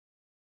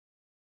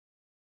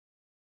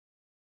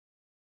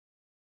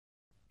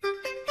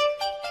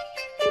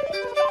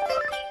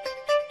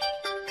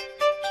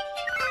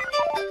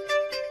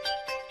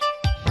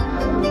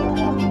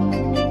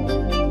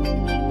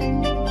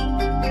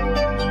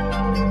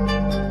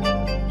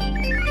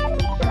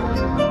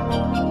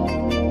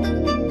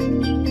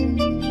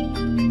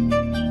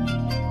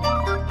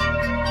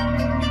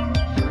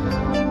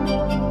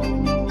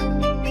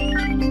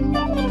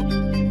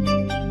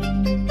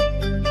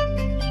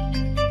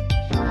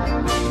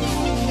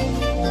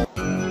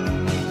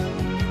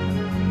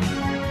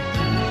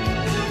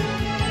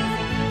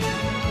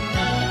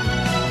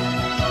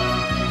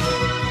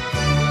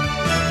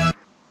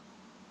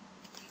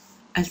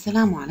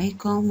السلام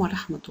عليكم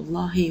ورحمة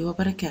الله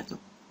وبركاته.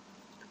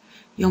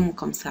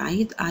 يومكم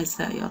سعيد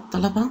أعزائي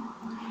الطلبة.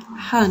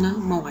 حان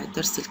موعد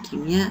درس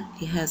الكيمياء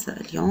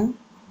لهذا اليوم.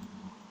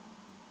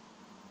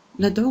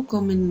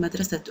 ندعوكم من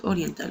مدرسة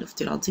أورينت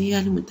الافتراضية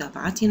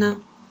لمتابعتنا،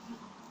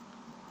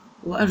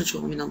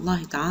 وأرجو من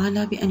الله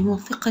تعالى بأن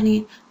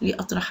يوفقني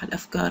لأطرح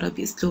الأفكار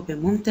بأسلوب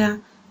ممتع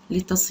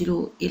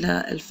لتصلوا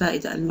إلى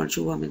الفائدة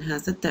المرجوة من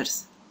هذا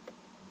الدرس.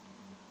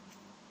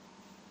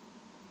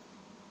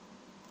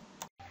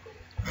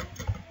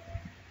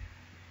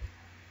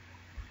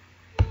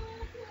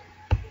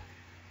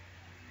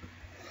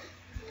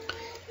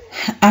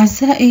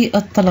 أعزائي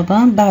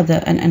الطلبة، بعد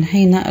أن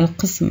أنهينا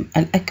القسم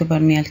الأكبر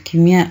من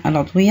الكيمياء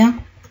العضوية،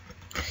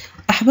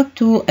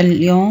 أحببت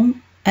اليوم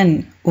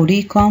أن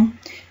أريكم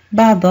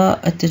بعض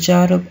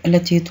التجارب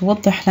التي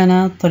توضح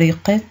لنا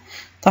طريقة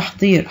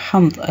تحضير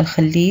حمض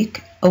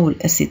الخليك أو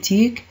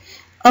الأسيتيك،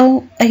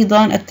 أو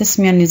أيضا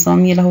التسمية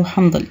النظامية له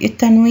حمض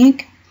الثانوي،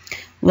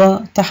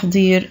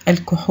 وتحضير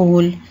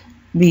الكحول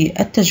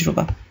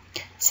بالتجربة.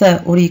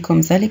 سأريكم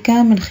ذلك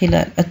من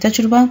خلال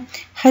التجربة،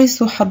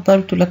 حيث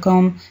حضرت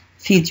لكم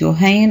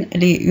فيديوهين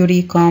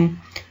ليريكم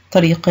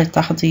طريقة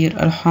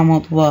تحضير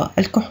الحمض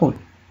والكحول.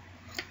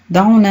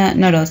 دعونا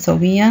نرى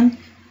سويا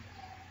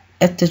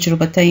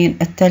التجربتين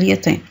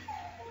التاليتين.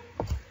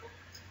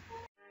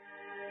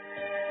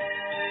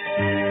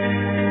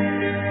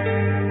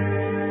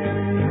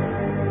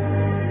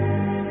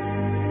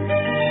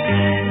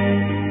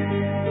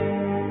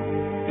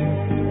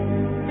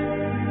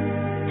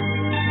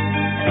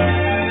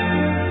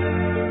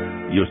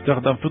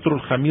 يستخدم فطر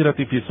الخميرة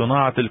في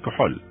صناعة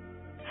الكحول،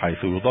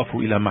 حيث يضاف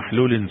إلى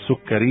محلول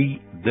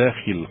سكري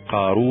داخل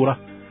قارورة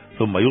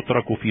ثم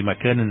يترك في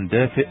مكان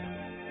دافئ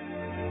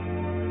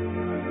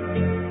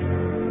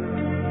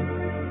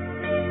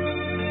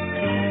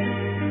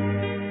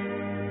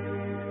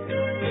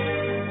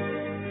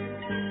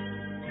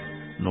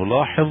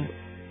نلاحظ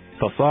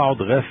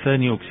تصاعد غاز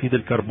ثاني أكسيد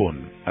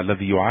الكربون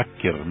الذي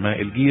يعكر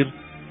ماء الجير،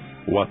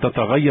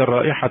 وتتغير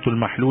رائحة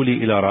المحلول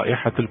إلى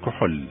رائحة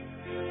الكحول.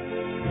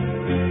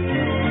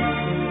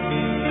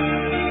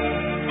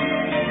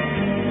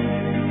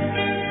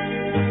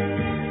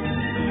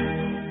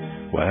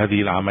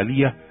 وهذه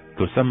العملية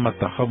تسمى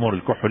التخمر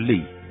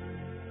الكحولي.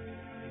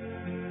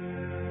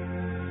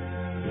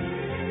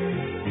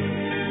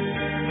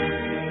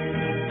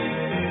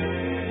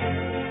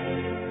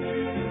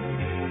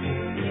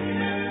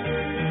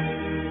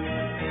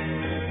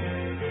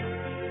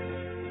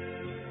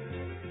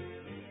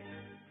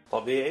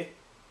 طبيعي.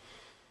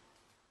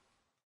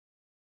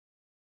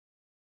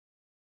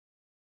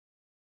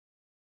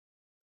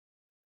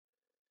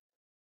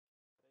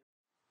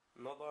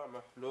 نضع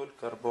محلول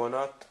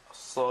كربونات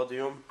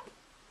الصوديوم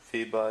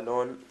في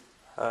بالون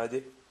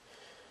هادئ.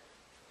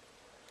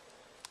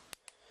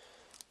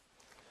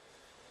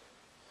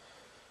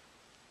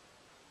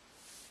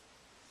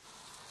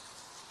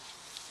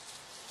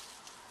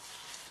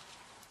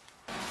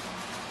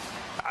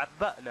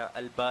 عبأنا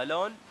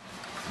البالون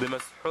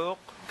بمسحوق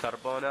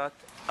كربونات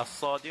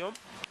الصوديوم.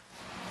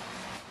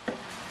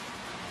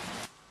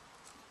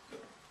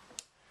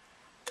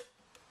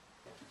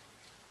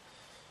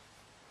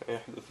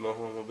 يحدث ما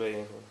هو مبين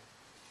هنا.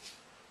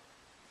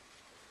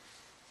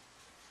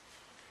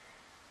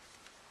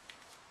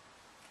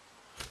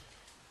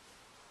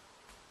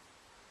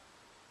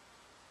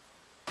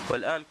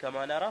 والآن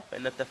كما نرى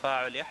فإن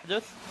التفاعل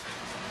يحدث.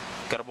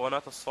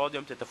 كربونات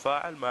الصوديوم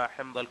تتفاعل مع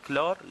حمض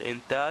الكلور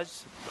لإنتاج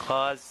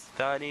غاز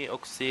ثاني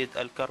أكسيد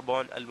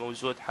الكربون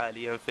الموجود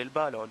حاليا في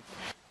البالون.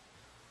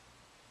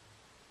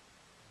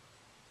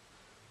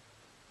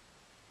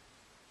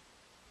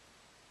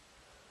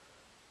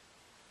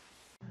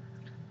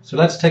 So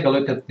let's take a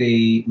look at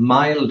the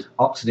mild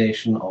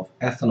oxidation of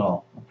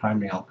ethanol, a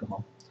primary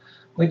alcohol.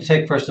 We're going to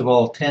take first of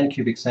all 10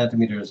 cubic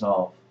centimeters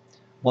of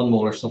 1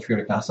 molar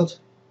sulfuric acid,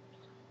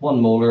 1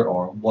 molar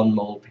or 1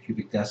 mole per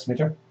cubic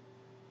decimeter.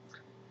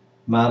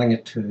 I'm adding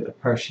it to a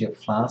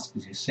pear-shaped flask,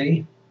 as you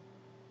see.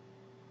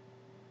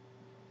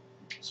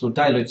 So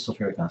dilute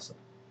sulfuric acid.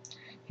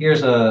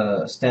 Here's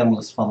a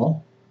stemless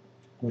funnel,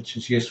 which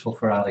is useful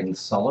for adding the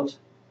solid.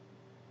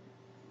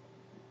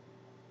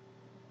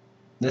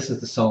 This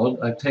is the solid.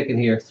 I've taken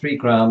here 3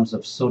 grams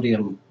of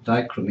sodium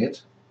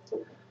dichromate,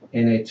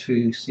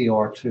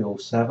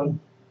 Na2Cr2O7,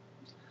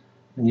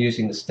 and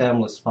using the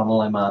stemless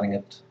funnel I'm adding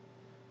it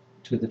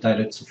to the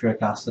dilute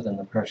sulfuric acid in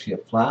the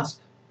pear-shaped flask.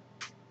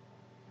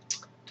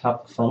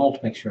 Tap the funnel to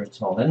make sure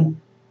it's all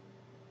in,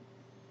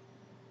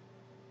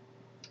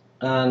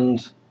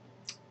 and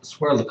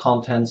swirl the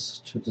contents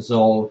to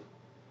dissolve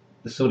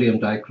the sodium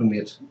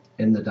dichromate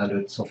in the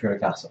dilute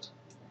sulfuric acid.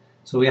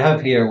 So we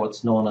have here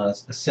what's known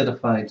as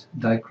acidified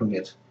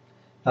dichromate.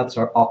 That's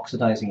our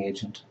oxidizing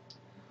agent.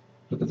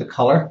 Look at the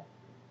color.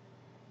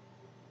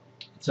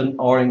 It's an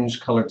orange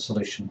colored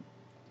solution.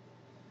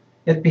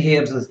 It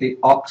behaves as the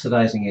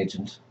oxidizing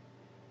agent,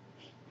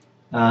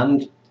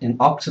 and in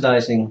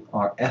oxidizing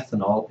our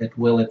ethanol it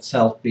will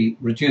itself be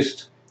reduced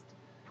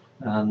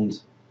and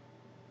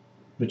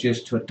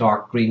reduced to a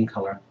dark green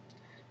color.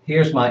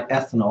 Here's my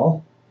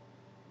ethanol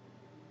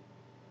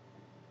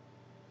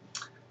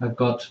I've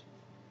got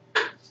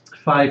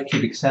 5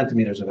 cubic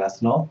centimeters of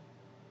ethanol,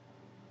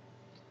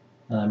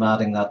 and I'm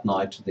adding that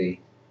now to the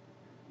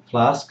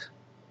flask,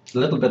 a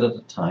little bit at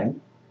a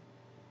time.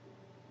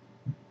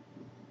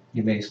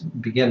 You may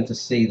begin to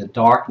see the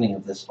darkening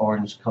of this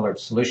orange colored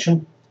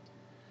solution.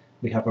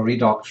 We have a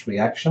redox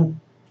reaction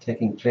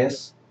taking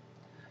place.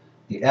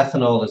 The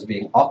ethanol is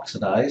being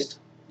oxidized.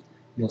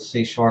 You'll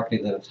see shortly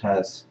that it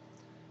has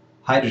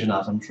hydrogen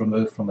atoms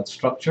removed from its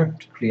structure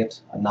to create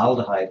an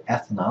aldehyde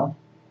ethanol.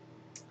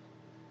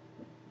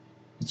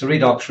 It's a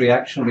redox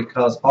reaction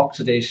because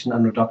oxidation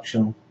and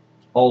reduction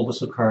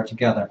always occur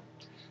together.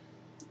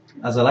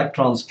 As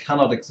electrons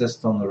cannot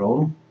exist on their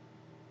own,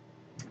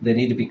 they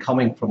need to be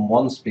coming from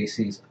one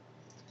species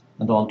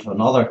and onto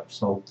another.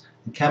 So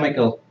the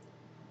chemical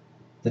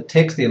that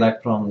takes the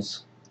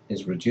electrons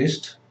is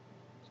reduced.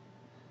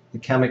 The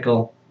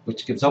chemical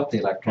which gives up the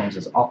electrons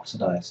is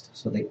oxidized.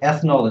 So the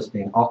ethanol is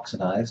being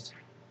oxidized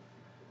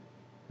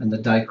and the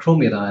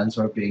dichromate ions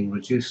are being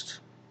reduced.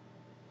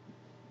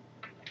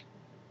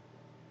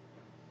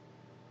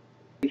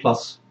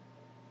 Plus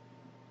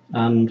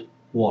and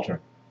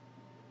water.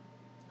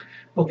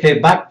 Okay,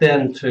 back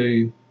then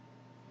to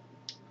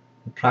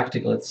the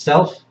practical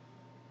itself.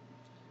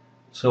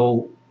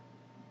 So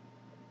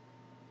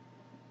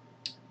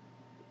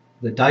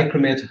the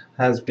dichromate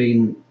has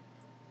been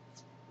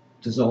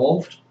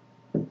dissolved.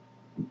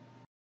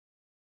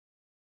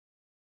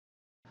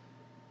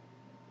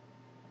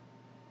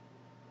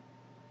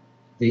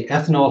 The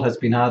ethanol has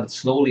been added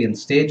slowly in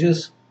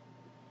stages.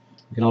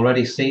 You can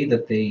already see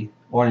that the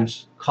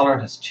orange color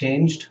has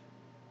changed.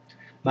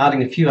 I'm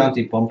adding a few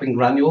anti-bumping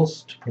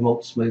granules to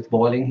promote smooth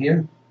boiling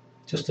here.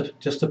 Just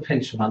a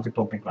pinch of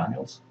anti-bumping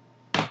granules.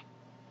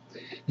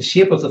 The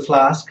shape of the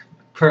flask,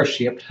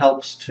 pear-shaped,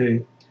 helps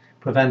to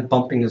prevent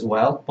bumping as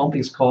well.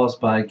 Bumping is caused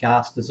by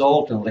gas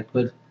dissolved in a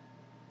liquid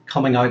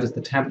coming out as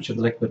the temperature of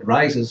the liquid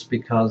rises,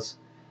 because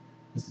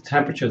as the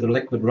temperature of the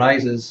liquid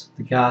rises,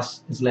 the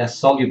gas is less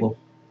soluble.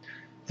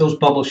 Those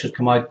bubbles should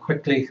come out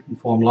quickly and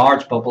form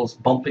large bubbles.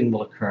 Bumping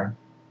will occur.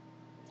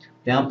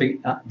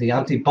 The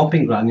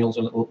anti-bumping granules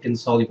are little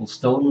insoluble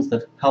stones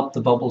that help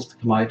the bubbles to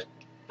come out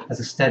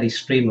as a steady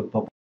stream of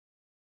bubbles.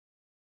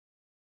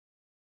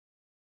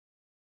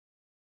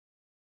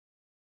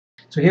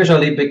 So here's our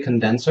Liebig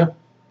condenser.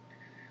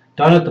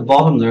 Down at the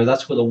bottom there,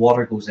 that's where the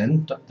water goes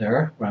in,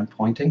 there where I'm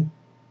pointing.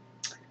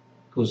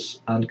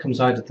 Goes and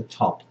comes out at the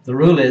top. The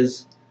rule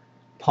is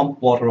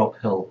pump water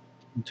uphill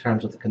in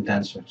terms of the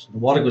condenser. So the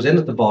water goes in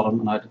at the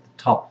bottom and out at the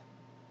top.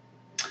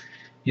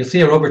 You'll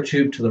see a rubber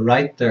tube to the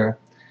right there.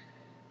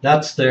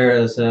 That's there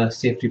as a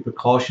safety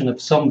precaution. If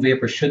some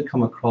vapor should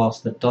come across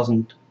that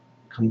doesn't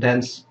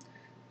condense,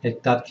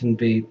 that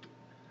tube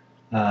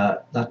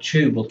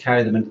will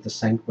carry them into the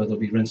sink where they'll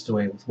be rinsed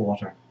away with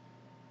water.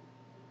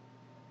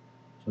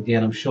 So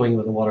again, I'm showing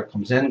where the water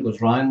comes in,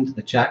 goes round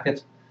the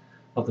jacket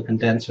of the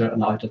condenser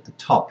and out at the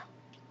top.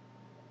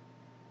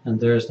 And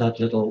there's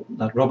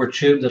that rubber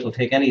tube that will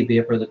take any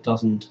vapor that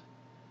doesn't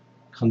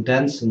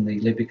condense in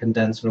the Liebig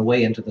condenser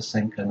away into the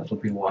sink, and it'll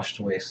be washed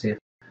away safely.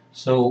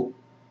 So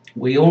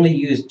we only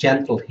use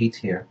gentle heat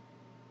here.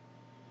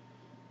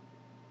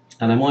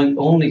 And I'm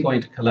only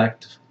going to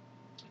collect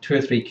 2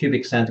 or 3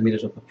 cubic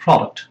centimeters of the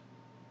product,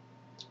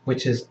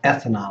 which is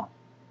ethanol.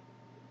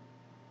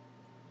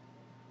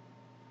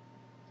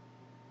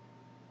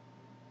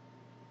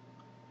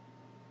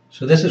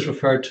 So this is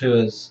referred to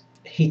as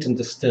heat and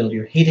distill.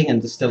 You're heating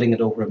and distilling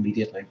it over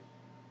immediately.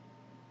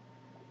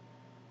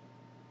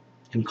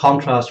 In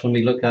contrast, when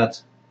we look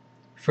at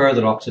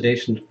further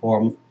oxidation to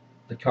form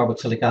the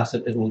carboxylic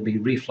acid, it will be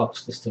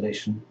reflux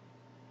distillation.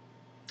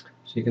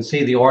 So you can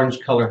see the orange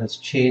color has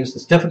changed.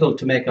 It's difficult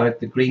to make out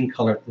the green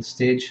color at this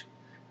stage.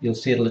 You'll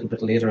see it a little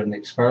bit later in the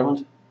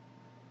experiment.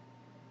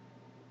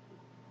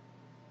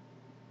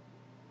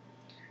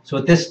 So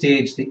at this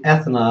stage, the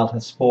ethanol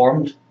has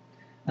formed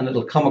and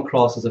it'll come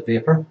across as a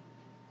vapor.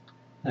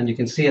 And you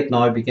can see it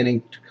now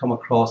beginning to come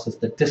across as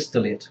the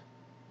distillate.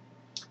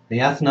 The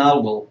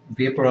ethanol will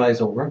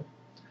vaporize over.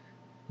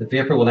 The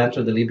vapor will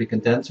enter the Liebig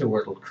condenser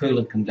where it will cool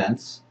and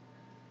condense.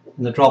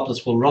 And the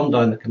droplets will run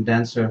down the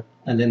condenser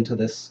and into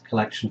this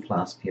collection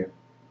flask here.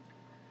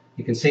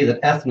 You can see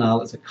that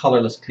ethanol is a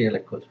colorless clear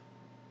liquid.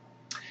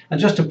 And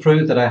just to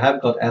prove that I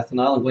have got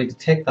ethanol, I'm going to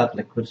take that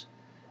liquid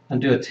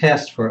and do a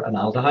test for an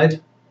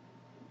aldehyde.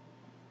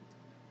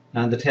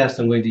 And the test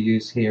I'm going to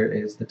use here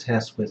is the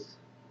test with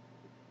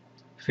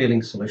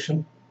Fehling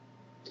solution.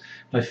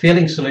 Now,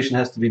 Fehling solution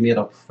has to be made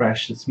up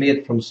fresh. It's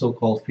made from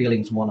so-called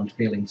Fehlings 1 and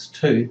Fehlings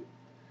 2.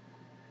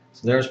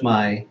 So there's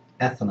my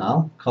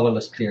ethanol,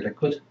 colorless clear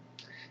liquid.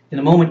 In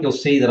a moment you'll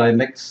see that I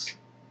mix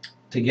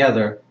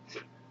together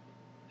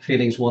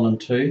Fehlings 1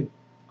 and 2.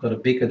 I've got a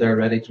beaker there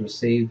ready to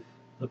receive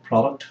the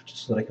product,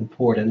 just so that I can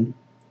pour it in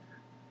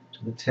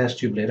to the test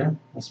tube later.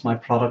 That's my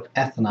product,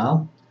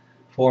 ethanol,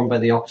 formed by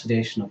the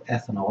oxidation of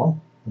ethanol,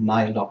 the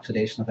mild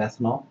oxidation of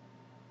ethanol.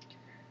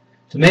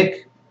 To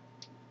make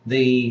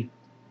the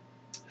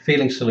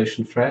Fehling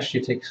solution fresh,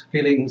 you take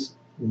Fehlings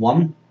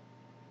 1,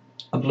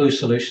 a blue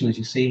solution as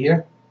you see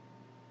here,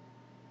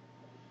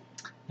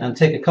 and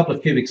take a couple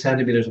of cubic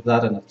centimeters of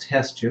that in a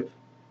test tube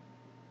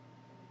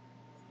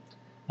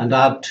and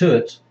add to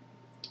it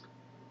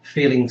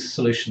feeling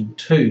solution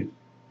 2,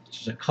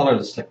 which is a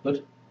colourless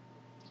liquid.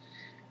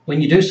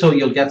 When you do so,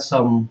 you'll get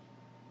some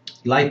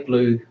light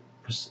blue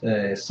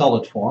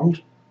solid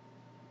formed,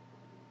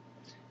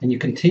 and you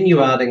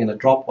continue adding in a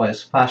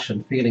dropwise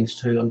fashion feelings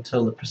 2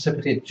 until the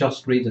precipitate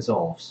just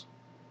redissolves.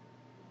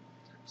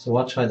 So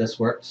watch how this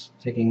works.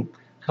 Taking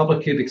a couple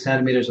of cubic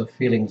centimeters of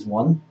feeling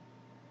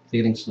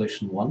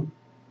solution 1,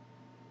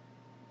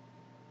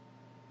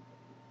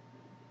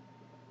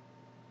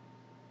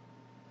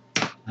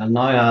 and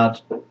now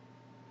add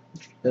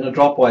in a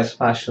dropwise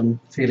fashion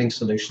feeling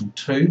solution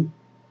 2.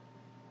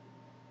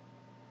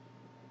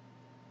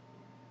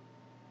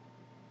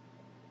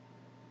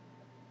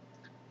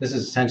 This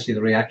is essentially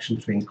the reaction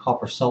between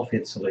copper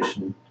sulfate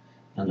solution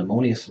and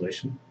ammonia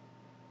solution,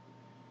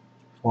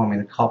 forming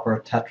the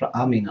copper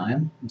tetraamine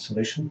ion in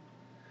solution.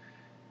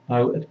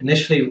 Now,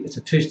 initially it's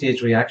a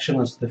two-stage reaction.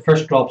 As the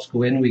first drops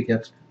go in, we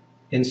get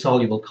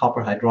insoluble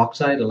copper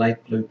hydroxide, a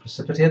light blue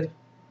precipitate.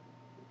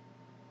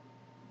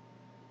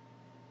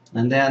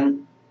 And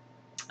then,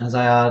 as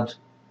I add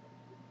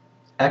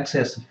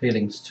excess of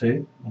feelings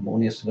 2,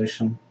 ammonia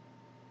solution,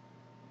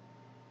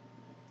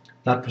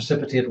 that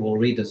precipitate will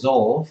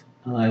redissolve,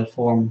 and I'll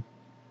form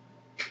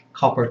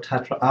copper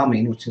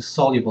tetraamine, which is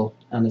soluble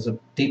and is a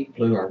deep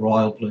blue or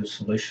royal blue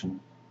solution.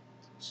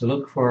 So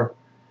look for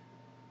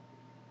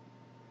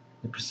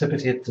the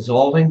precipitate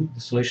dissolving.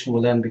 The solution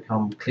will then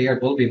become clear.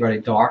 It will be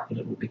very dark, but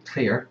it will be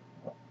clear.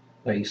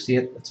 There you see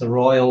it. It's a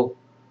royal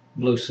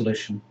blue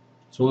solution.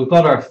 So we've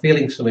got our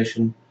feeling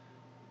solution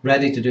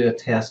ready to do a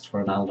test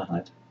for an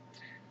aldehyde.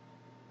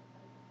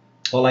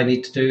 All I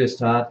need to do is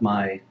to add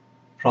my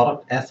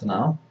product,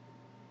 ethanol.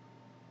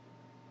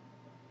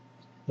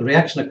 The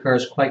reaction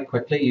occurs quite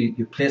quickly.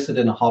 You place it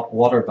in a hot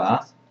water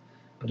bath,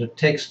 but it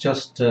takes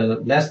just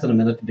less than a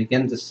minute to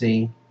begin to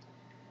see,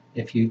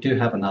 if you do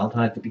have an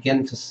aldehyde, to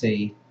begin to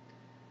see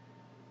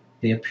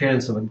the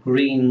appearance of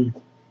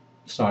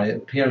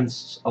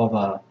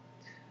a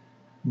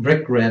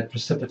brick red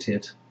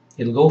precipitate.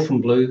 It'll go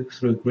from blue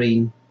through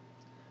green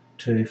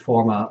to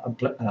form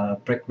a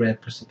brick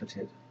red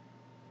precipitate.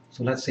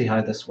 So let's see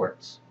how this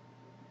works.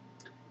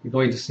 You're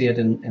going to see it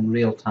in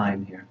real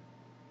time here.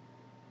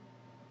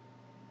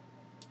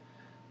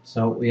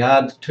 So we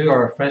add to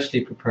our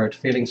freshly prepared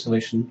feeling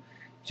solution,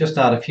 just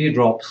add a few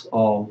drops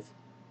of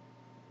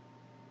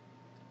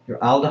your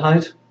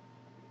aldehyde.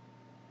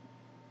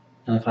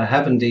 And if I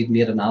have indeed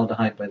made an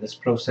aldehyde by this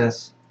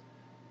process,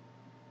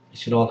 it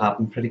should all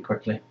happen pretty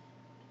quickly.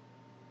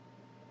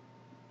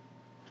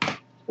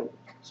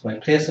 So I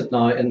place it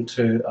now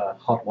into a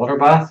hot water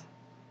bath.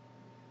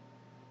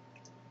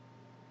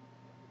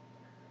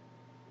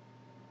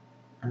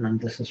 And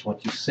this is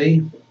what you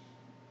see.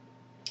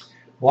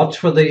 Watch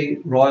for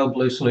the royal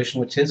blue solution,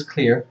 which is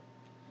clear.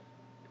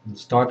 It'll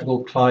start to go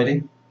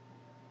cloudy.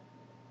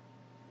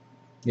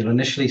 You'll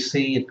initially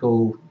see it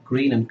go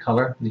green in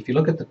colour, but if you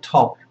look at the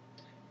top,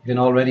 you can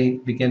already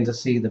begin to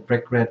see the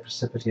brick red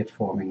precipitate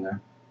forming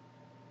there.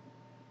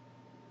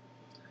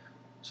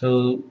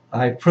 So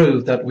I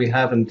proved that we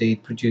have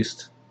indeed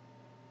produced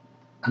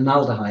an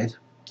aldehyde,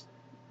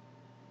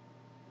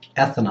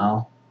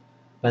 ethanol,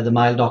 by the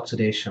mild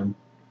oxidation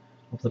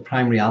of the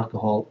primary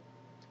alcohol,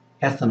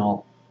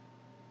 ethanol.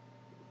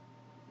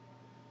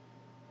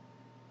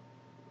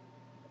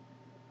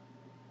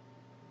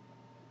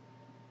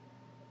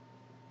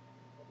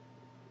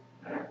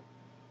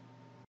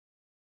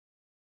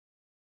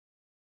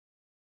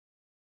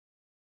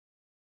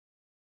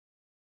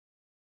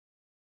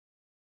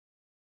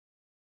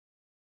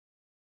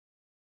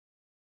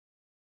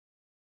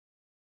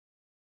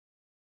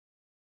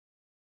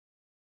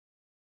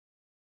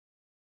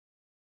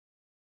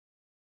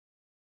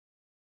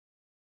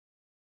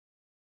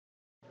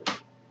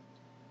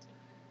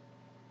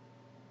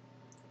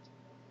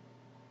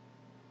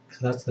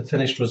 So that's the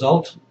finished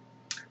result.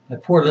 I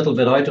pour a little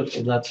bit out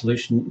of that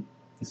solution.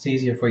 It's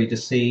easier for you to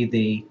see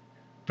the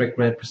brick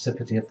red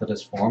precipitate that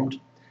is formed.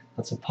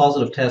 That's a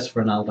positive test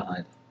for an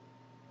aldehyde.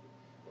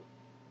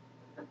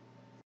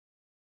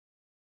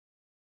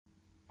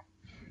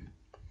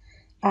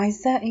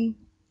 أعزائي،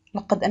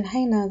 لقد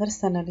أنهينا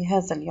درسنا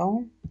لهذا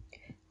اليوم،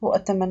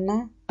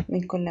 وأتمنى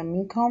من كل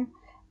منكم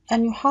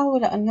أن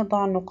يحاول أن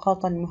يضع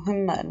النقاط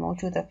المهمة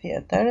الموجودة في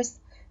الدرس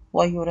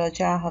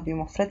ويراجعها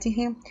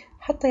بمفرده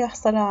حتى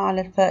يحصل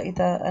على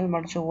الفائدة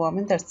المرجوة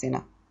من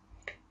درسنا.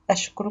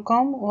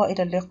 أشكركم،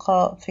 وإلى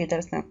اللقاء في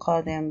درس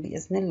قادم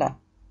بإذن الله.